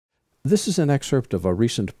This is an excerpt of a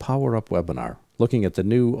recent Power Up webinar looking at the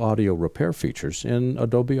new audio repair features in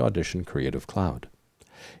Adobe Audition Creative Cloud.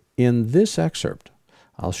 In this excerpt,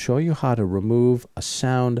 I'll show you how to remove a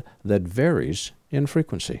sound that varies in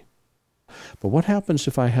frequency. But what happens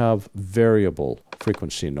if I have variable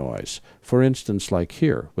frequency noise? For instance, like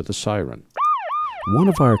here with the siren. One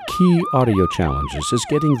of our key audio challenges is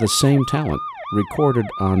getting the same talent recorded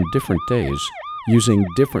on different days using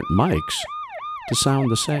different mics to sound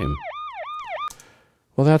the same.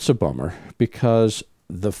 Well, that's a bummer because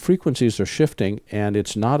the frequencies are shifting and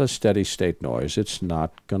it's not a steady state noise. It's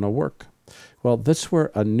not going to work. Well, that's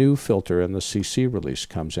where a new filter in the CC release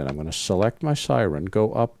comes in. I'm going to select my siren,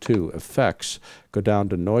 go up to Effects, go down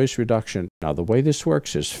to Noise Reduction. Now, the way this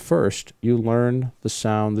works is first you learn the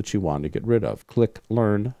sound that you want to get rid of. Click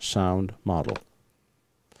Learn Sound Model.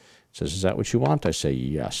 It says, is that what you want? I say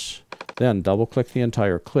yes. Then double-click the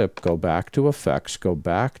entire clip, go back to Effects, go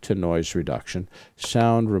back to Noise Reduction,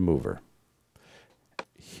 Sound Remover.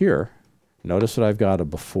 Here, notice that I've got a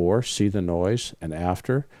before, see the noise, and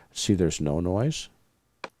after, see there's no noise.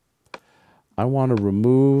 I want to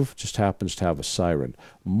remove, just happens to have a siren.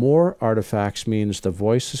 More artifacts means the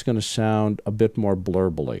voice is going to sound a bit more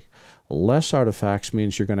blurbly. Less artifacts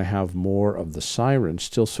means you're going to have more of the siren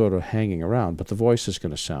still sort of hanging around, but the voice is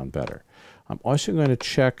going to sound better. I'm also going to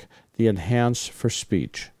check the Enhance for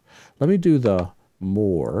Speech. Let me do the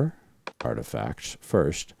More artifacts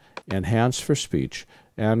first, Enhance for Speech,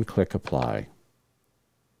 and click Apply.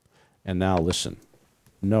 And now listen.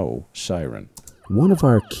 No siren. One of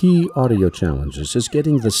our key audio challenges is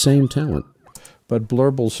getting the same talent, but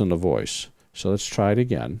blurbles in the voice. So let's try it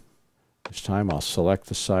again. This time I'll select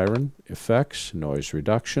the siren, Effects, Noise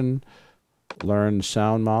Reduction, Learn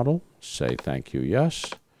Sound Model, say thank you, yes.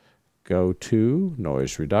 Go to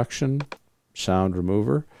Noise Reduction, Sound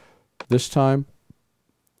Remover. This time,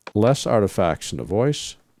 less artifacts in the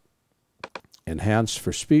voice. Enhance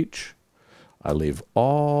for Speech. I leave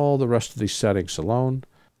all the rest of these settings alone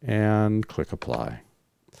and click Apply.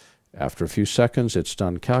 After a few seconds, it's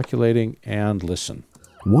done calculating and listen.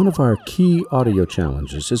 One of our key audio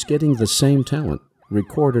challenges is getting the same talent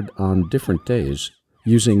recorded on different days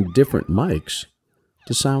using different mics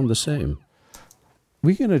to sound the same.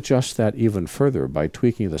 We can adjust that even further by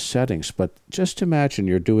tweaking the settings, but just imagine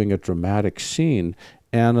you're doing a dramatic scene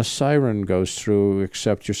and a siren goes through,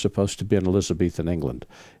 except you're supposed to be in Elizabethan England.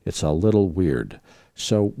 It's a little weird.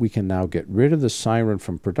 So we can now get rid of the siren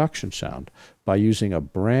from production sound by using a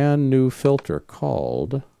brand new filter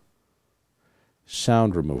called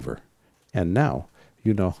Sound Remover. And now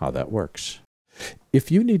you know how that works. If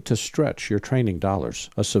you need to stretch your training dollars,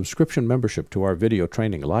 a subscription membership to our video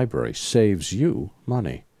training library saves you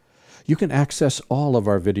money. You can access all of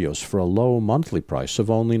our videos for a low monthly price of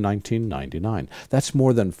only $19.99. That's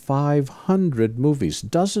more than 500 movies,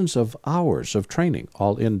 dozens of hours of training,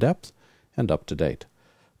 all in-depth and up-to-date.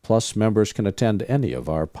 Plus, members can attend any of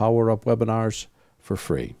our Power Up webinars for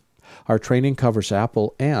free. Our training covers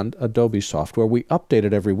Apple and Adobe software. We update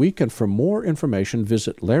it every week, and for more information,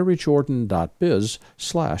 visit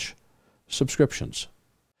larryjordan.biz/subscriptions.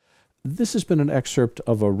 This has been an excerpt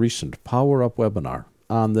of a recent Power Up webinar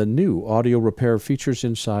on the new audio repair features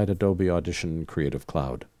inside Adobe Audition Creative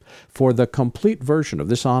Cloud. For the complete version of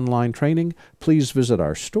this online training, please visit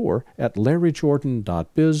our store at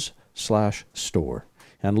larryjordan.biz/store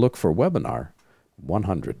and look for webinar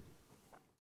 100.